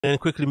And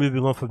quickly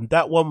moving on from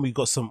that one, we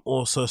got some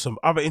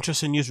other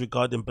interesting news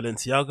regarding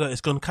Balenciaga.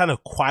 It's gone kind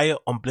of quiet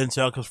on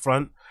Balenciaga's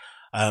front,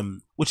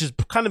 which has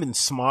kind of been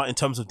smart in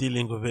terms of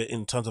dealing with it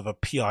in terms of a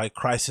PI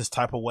crisis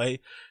type of way.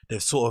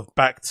 They've sort of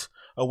backed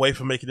away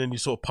from making any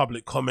sort of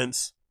public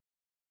comments.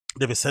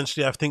 They've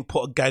essentially, I think,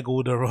 put a gag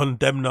order on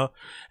Demna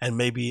and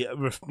maybe,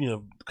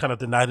 kind of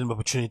denied him the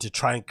opportunity to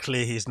try and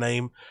clear his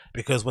name,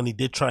 because when he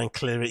did try and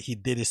clear it, he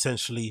did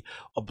essentially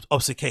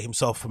obfuscate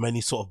himself from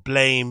any sort of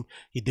blame.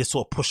 He did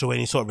sort of push away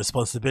any sort of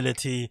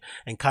responsibility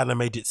and kind of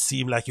made it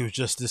seem like he was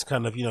just this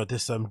kind of,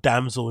 this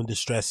damsel in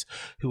distress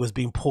who was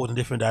being pulled in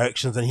different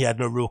directions, and he had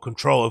no real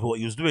control over what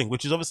he was doing,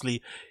 which is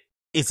obviously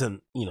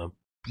isn't,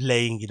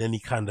 laying in any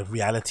kind of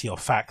reality or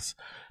facts,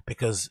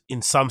 because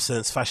in some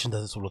sense, fashion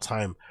does this all the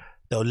time.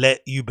 They'll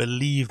let you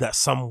believe that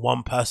some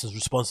one person is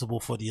responsible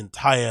for the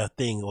entire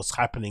thing, what's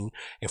happening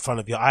in front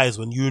of your eyes,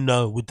 when you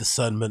know with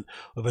discernment,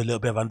 with a little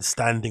bit of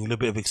understanding, a little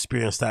bit of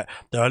experience, that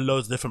there are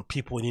loads of different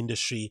people in the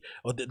industry,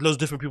 or loads of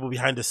different people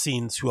behind the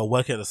scenes who are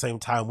working at the same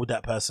time with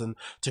that person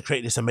to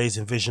create this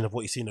amazing vision of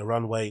what you see in the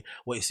runway,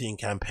 what you see in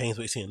campaigns,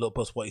 what you see in look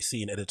posts, what you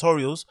see in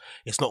editorials.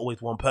 It's not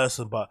always one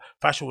person, but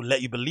fashion will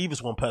let you believe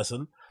it's one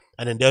person,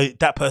 and then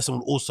that person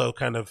will also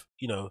kind of,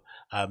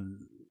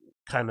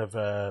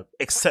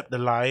 accept the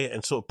lie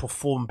and sort of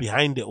perform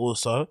behind it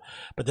also.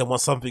 But then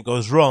once something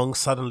goes wrong,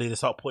 suddenly they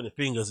start pointing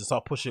fingers and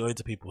start pushing it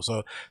into people.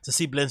 So to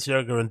see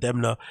Balenciaga and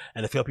Demna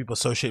and a few people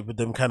associated with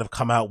them kind of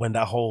come out when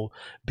that whole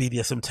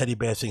BDSM teddy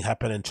bear thing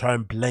happened and try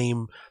and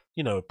blame,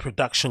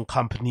 production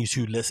companies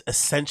who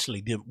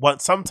essentially did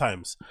what,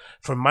 sometimes,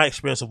 from my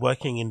experience of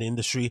working in the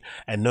industry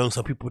and knowing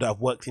some people that have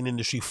worked in the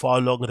industry far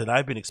longer than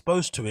I've been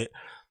exposed to it,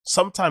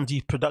 sometimes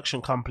these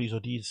production companies or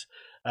these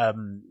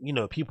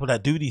people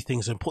that do these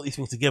things and put these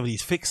things together,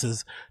 these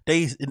fixers,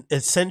 they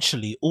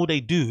essentially, all they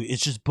do is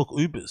just book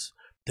Ubers.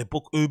 They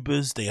book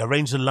Ubers, they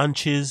arrange the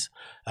lunches,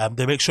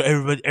 they make sure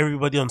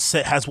everybody on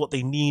set has what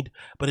they need.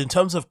 But in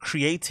terms of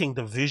creating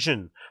the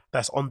vision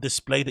that's on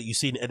display that you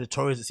see in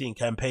editorials, that you see in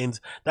campaigns,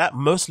 that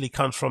mostly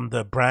comes from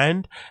the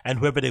brand and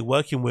whoever they're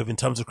working with in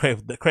terms of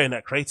creating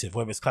that creative,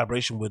 whether it's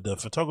collaboration with the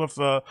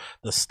photographer,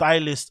 the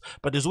stylist.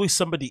 But there's always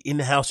somebody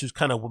in-house who's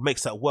kind of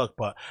makes that work.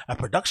 But a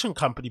production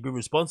company being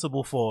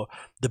responsible for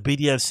the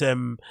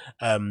BDSM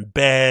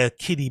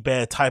kiddie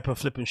bear type of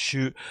flip and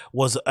shoot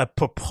was a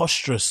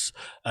preposterous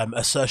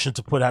assertion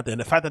to put out there.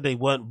 And the fact that they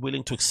weren't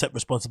willing to accept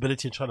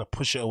responsibility and trying to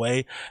push it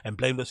away and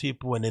blame those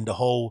people, and then the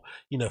whole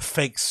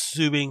fake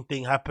suing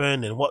thing happened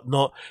and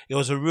whatnot, it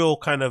was a real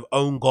kind of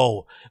own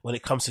goal when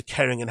it comes to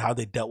caring and how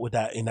they dealt with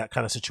that in that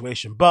kind of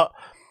situation. But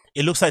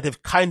it looks like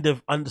they've kind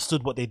of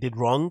understood what they did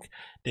wrong.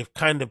 They've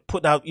kind of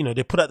put out,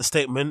 they put out the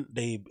statement.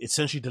 They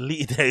essentially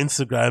deleted their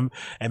Instagram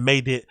and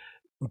made it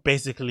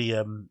basically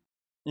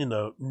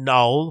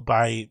null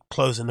by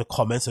closing the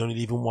comments and only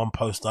leaving one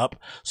post up.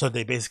 So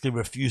they basically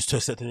refused to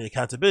accept any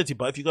accountability.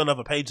 But if you go on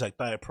another page like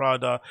Diet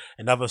Prada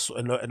and other,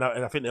 and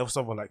I think there's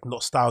something like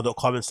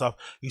NotStyle.com and stuff,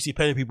 you see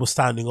plenty of people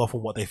standing off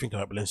on what they think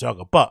about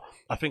Balenciaga. But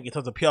I think in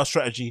terms of PR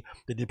strategy,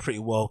 they did pretty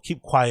well.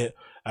 Keep quiet,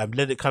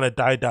 let it kind of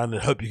die down,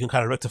 and hope you can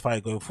kind of rectify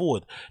it going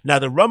forward. Now,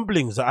 the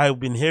rumblings that I've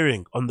been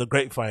hearing on the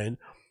grapevine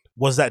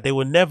was that they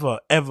were never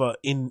ever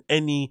in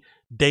any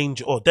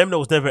danger, or Demna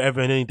was never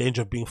ever in any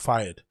danger of being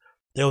fired.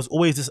 There was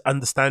always this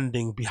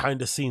understanding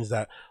behind the scenes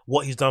that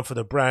what he's done for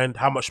the brand,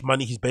 how much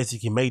money he's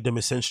basically made them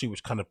essentially,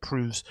 which kind of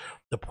proves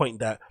the point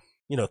that,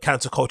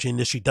 cancel culture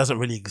industry doesn't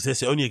really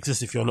exist. It only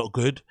exists if you're not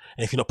good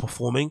and if you're not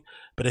performing.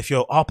 But if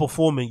you are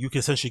performing, you can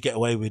essentially get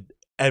away with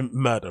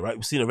murder, right?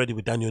 We've seen it already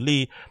with Daniel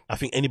Lee. I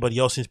think anybody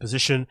else in his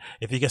position,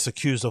 if he gets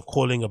accused of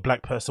calling a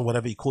black person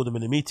whatever he called them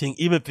in a meeting,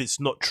 even if it's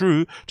not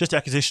true, just the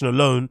accusation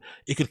alone,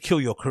 it could kill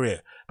your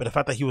career. But the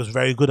fact that he was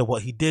very good at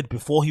what he did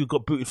before he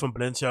got booted from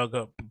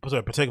Balenciaga,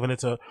 Bottega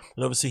Veneta,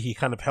 and obviously he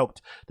kind of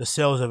helped the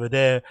sales over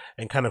there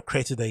and kind of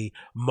created a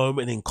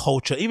moment in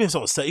culture, even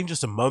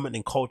just a moment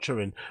in culture,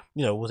 and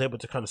was able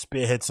to kind of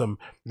spearhead some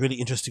really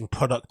interesting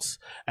products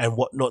and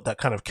whatnot that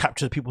kind of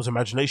captured people's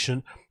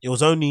imagination. It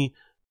only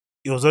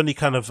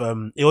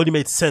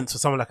made sense for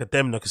someone like a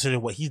Demna,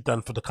 considering what he's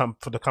done for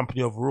the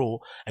company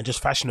overall and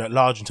just fashion at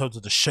large in terms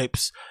of the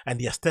shapes and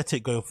the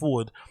aesthetic going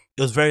forward.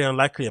 It was very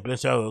unlikely that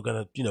Balenciaga were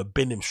going to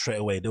bin him straight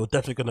away. They were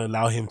definitely going to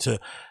allow him to,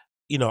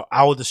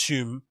 I would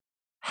assume,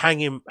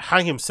 hang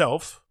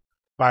himself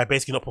by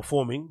basically not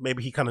performing.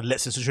 Maybe he kind of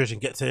lets the situation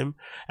get to him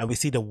and we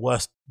see the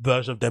worst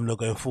version of Demna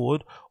going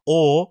forward.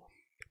 Or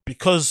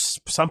because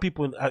some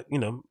people,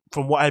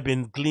 from what I've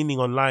been gleaning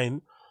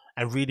online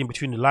and reading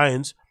between the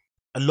lines,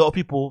 a lot of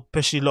people,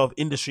 especially a lot of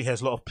industry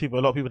heads, a lot of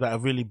people that are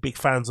really big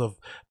fans of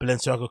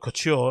Balenciaga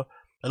couture,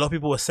 a lot of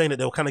people were saying that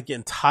they were kind of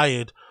getting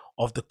tired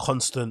of the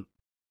constant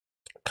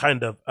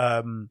kind of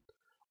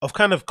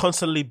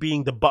constantly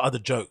being the butt of the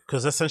joke,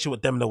 because that's essentially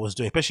what Demna was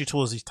doing, especially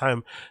towards this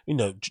time.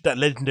 That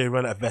legendary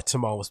run at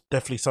Vetements was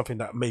definitely something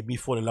that made me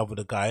fall in love with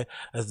the guy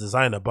as a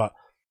designer. But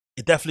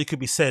it definitely could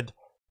be said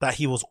that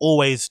he was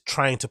always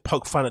trying to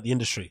poke fun at the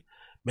industry,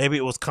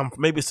 Maybe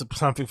maybe it's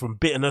something from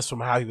bitterness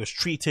from how he was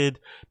treated.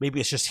 Maybe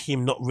it's just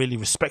him not really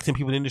respecting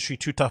people in the industry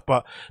too tough.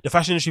 But the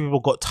fashion industry people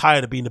got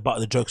tired of being the butt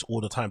of the jokes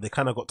all the time. They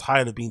kind of got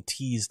tired of being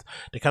teased.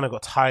 They kind of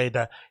got tired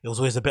that it was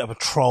always a bit of a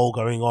troll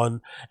going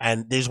on,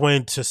 and they just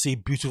wanted to see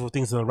beautiful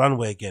things on the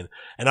runway again.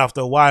 And after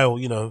a while,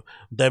 you know,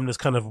 Demna's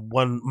kind of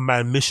one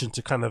man mission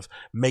to kind of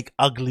make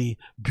ugly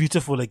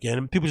beautiful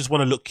again. People just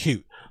want to look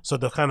cute. So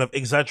the kind of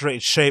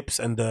exaggerated shapes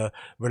and the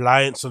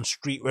reliance on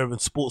streetwear and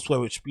sportswear,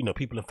 which, you know,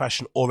 people in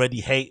fashion already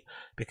hate,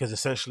 because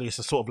essentially it's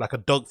a sort of like a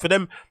dog for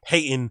them.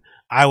 I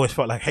always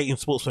felt like hating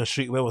sportswear and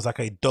streetwear was like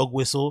a dog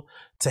whistle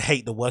to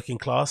hate the working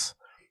class,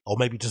 or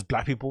maybe just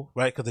black people,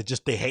 right? Because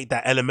they hate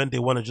that element. They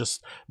want to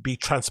just be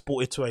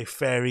transported to a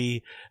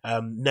fairy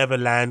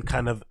Neverland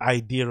kind of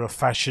idea of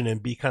fashion,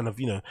 and be kind of,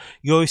 you know,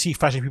 you always see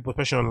fashion people,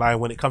 especially online,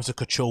 when it comes to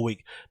Couture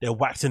Week, they're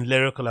waxing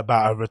lyrical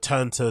about a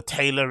return to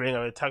tailoring,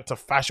 a return to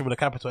fashion with a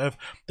capital F.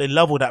 They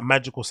love all that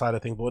magical side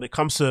of things, but when it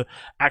comes to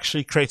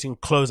actually creating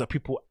clothes that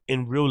people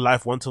in real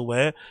life want to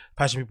wear,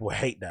 fashion people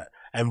hate that.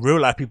 And real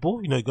life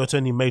people, you know, you go to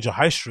any major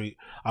high street,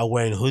 are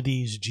wearing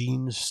hoodies,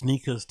 jeans,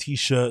 sneakers,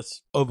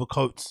 t-shirts,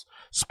 overcoats,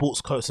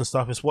 sports coats and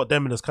stuff. It's what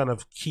Demna is kind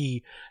of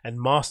key and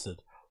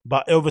mastered.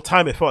 But over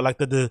time, it felt like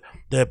the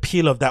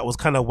appeal of that was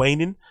kind of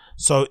waning.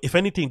 So if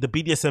anything, the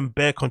BDSM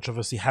bear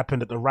controversy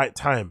happened at the right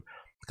time,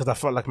 because I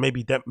felt like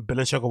maybe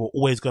Balenciaga were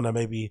always gonna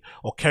maybe,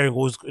 or carrying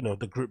always, you know,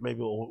 the group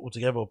maybe all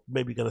together, or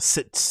maybe gonna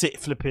sit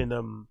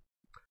flipping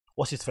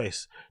what's his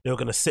face? They were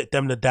going to sit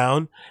Demna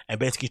down and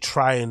basically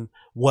try and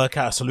work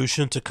out a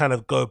solution to kind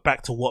of go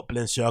back to what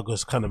Balenciaga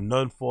was kind of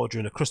known for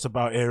during the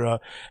Cristobal era,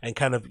 and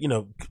kind of, you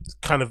know,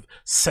 kind of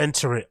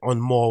center it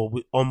on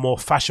more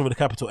fashion with a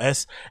capital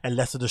S and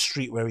less of the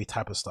streetwear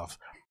type of stuff,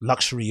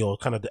 luxury or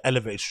kind of the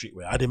elevated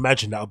streetwear. I'd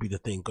imagine that would be the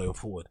thing going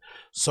forward.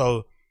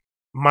 So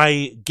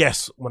my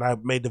guess when I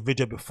made the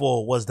video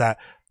before was that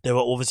they were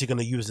obviously going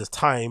to use this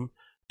time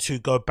to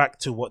go back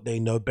to what they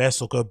know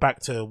best, or go back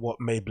to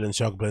what made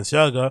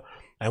Balenciaga.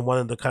 And one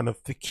of the kind of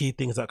the key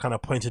things that kind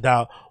of pointed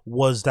out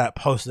was that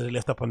post that they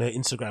left up on their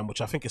Instagram,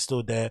 which I think is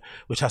still there,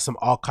 which has some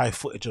archive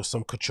footage of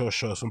some couture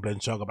shows from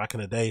Balenciaga back in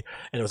the day.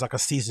 And it was like a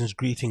season's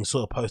greeting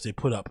sort of post they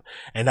put up.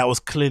 And that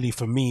was clearly,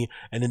 for me,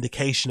 an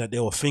indication that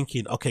they were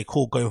thinking, okay,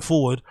 cool, going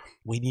forward,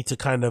 we need to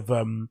kind of,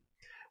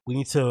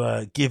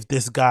 give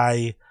this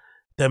guy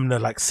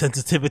Demna like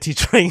sensitivity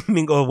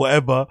training or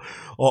whatever,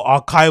 or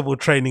archival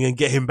training, and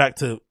get him back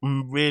to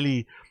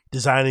really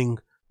designing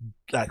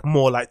like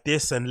more like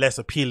this and less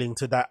appealing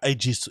to that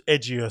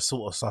edgier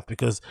sort of stuff,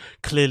 because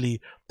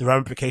clearly the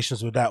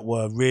ramifications with that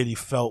were really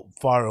felt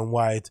far and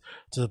wide,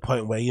 to the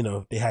point where, you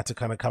know, they had to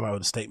kind of come out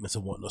with statements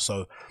and whatnot.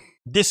 So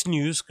this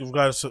news,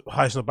 regardless of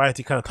high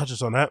sobriety, kind of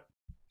touches on that,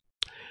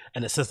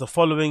 and it says the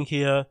following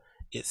here.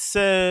 It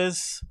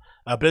says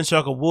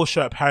Balenciaga will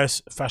show at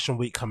Paris Fashion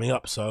Week coming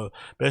up. So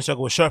Balenciaga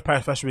will show at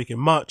Paris Fashion Week in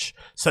March,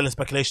 selling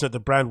speculation that the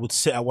brand would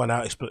sit at 1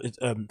 hour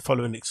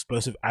following an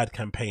explosive ad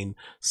campaign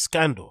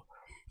scandal.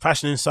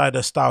 Fashion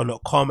Insider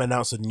Style.com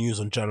announced the news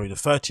on January the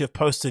 30th,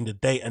 posting the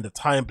date and the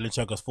time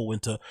Balenciaga's Fall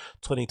Winter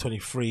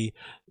 2023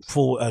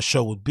 full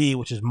show would be,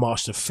 which is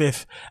March the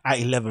 5th at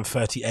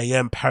 11:30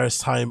 a.m. Paris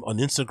time on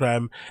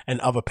Instagram,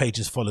 and other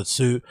pages followed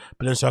suit.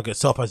 Balenciaga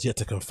itself has yet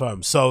to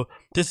confirm. So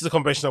this is a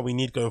conversation that we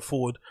need going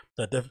forward,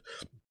 that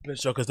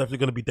Balenciaga is definitely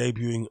going to be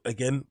debuting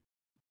again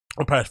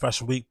on Paris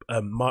Fashion Week,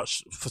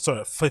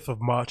 5th of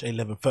March,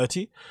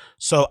 11:30.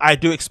 So I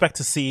do expect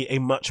to see a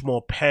much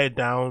more pared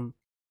down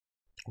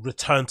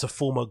return to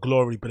former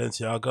glory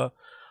Balenciaga.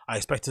 I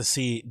expect to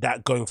see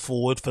that going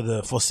forward for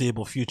the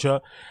foreseeable future,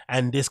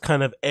 and this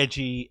kind of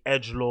edgy,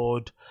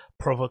 edgelord,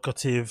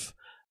 provocative,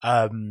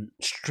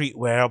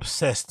 streetwear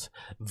obsessed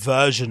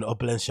version of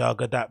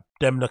Balenciaga that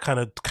Demna kind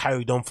of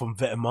carried on from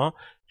Vetements,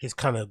 he's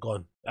kind of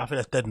gone. I think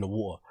that's dead in the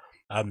water.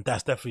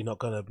 That's definitely not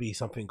going to be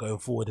something going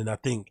forward, and I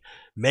think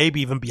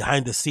maybe even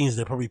behind the scenes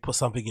they probably put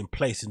something in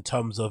place in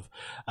terms of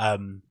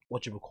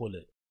what you would call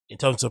it, in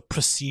terms of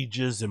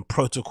procedures and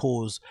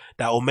protocols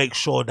that will make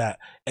sure that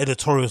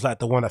editorials like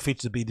the one that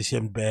features the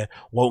BDSM bear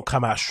won't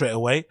come out straight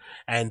away.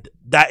 And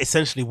that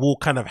essentially will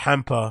kind of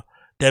hamper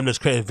Demna's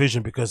creative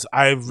vision, because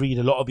I read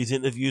a lot of his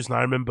interviews, and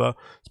I remember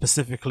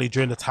specifically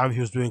during the time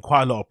he was doing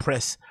quite a lot of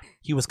press,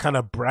 he was kind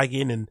of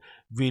bragging and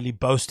really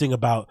boasting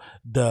about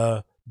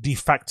the de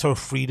facto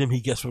freedom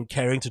he gets from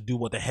caring to do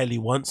what the hell he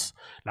wants.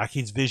 Like,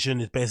 his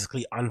vision is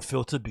basically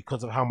unfiltered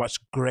because of how much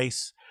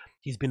grace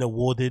he's been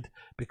awarded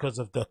because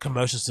of the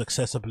commercial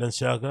success of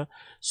Balenciaga.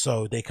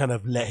 So they kind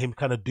of let him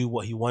kind of do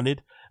what he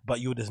wanted. But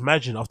you would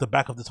imagine off the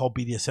back of this whole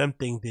BDSM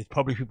thing, there's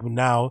probably people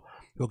now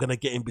who are going to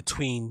get in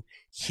between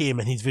him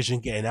and his vision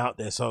getting out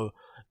there. So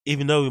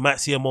even though we might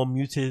see a more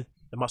muted,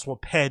 a much more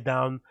pared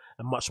down,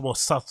 a much more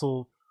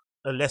subtle,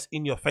 a less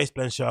in your face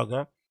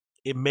Balenciaga,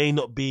 it may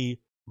not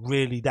be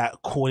really that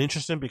cool and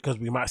interesting, because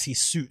we might see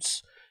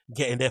suits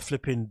getting their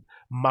flipping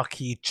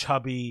mucky,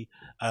 chubby,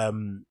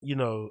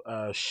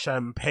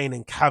 champagne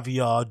and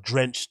caviar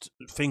drenched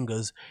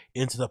fingers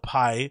into the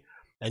pie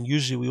And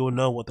usually we all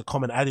know what the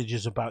common adage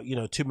is about, you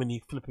know, too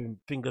many flipping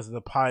fingers in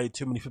the pie,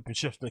 too many flipping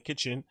chefs in the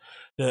kitchen.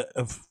 The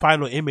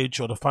final image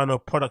or the final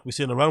product we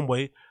see on the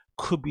runway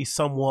could be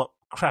somewhat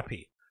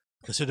crappy,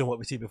 considering what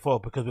we see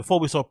before. Because before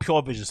we saw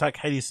pure vision, it's like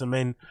Hedi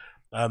Semaine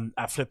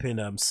at flipping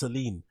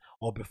Celine,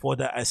 or before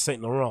that at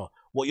Saint Laurent.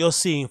 What you're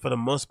seeing for the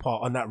most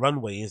part on that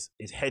runway is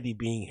Hedi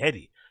being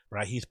Hedi,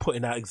 right? He's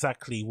putting out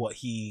exactly what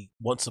he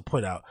wants to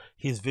put out,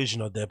 his vision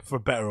of there, for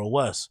better or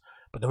worse.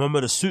 But the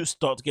moment the suits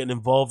start getting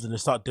involved and they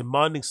start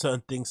demanding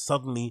certain things,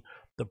 suddenly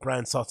the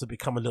brand starts to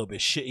become a little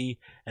bit shitty,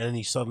 and then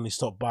you suddenly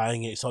stop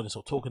buying it, you suddenly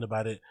start talking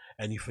about it,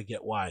 and you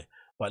forget why.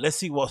 But let's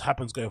see what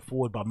happens going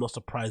forward. But I'm not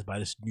surprised by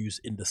this news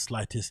in the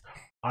slightest.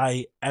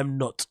 I am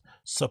not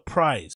surprised.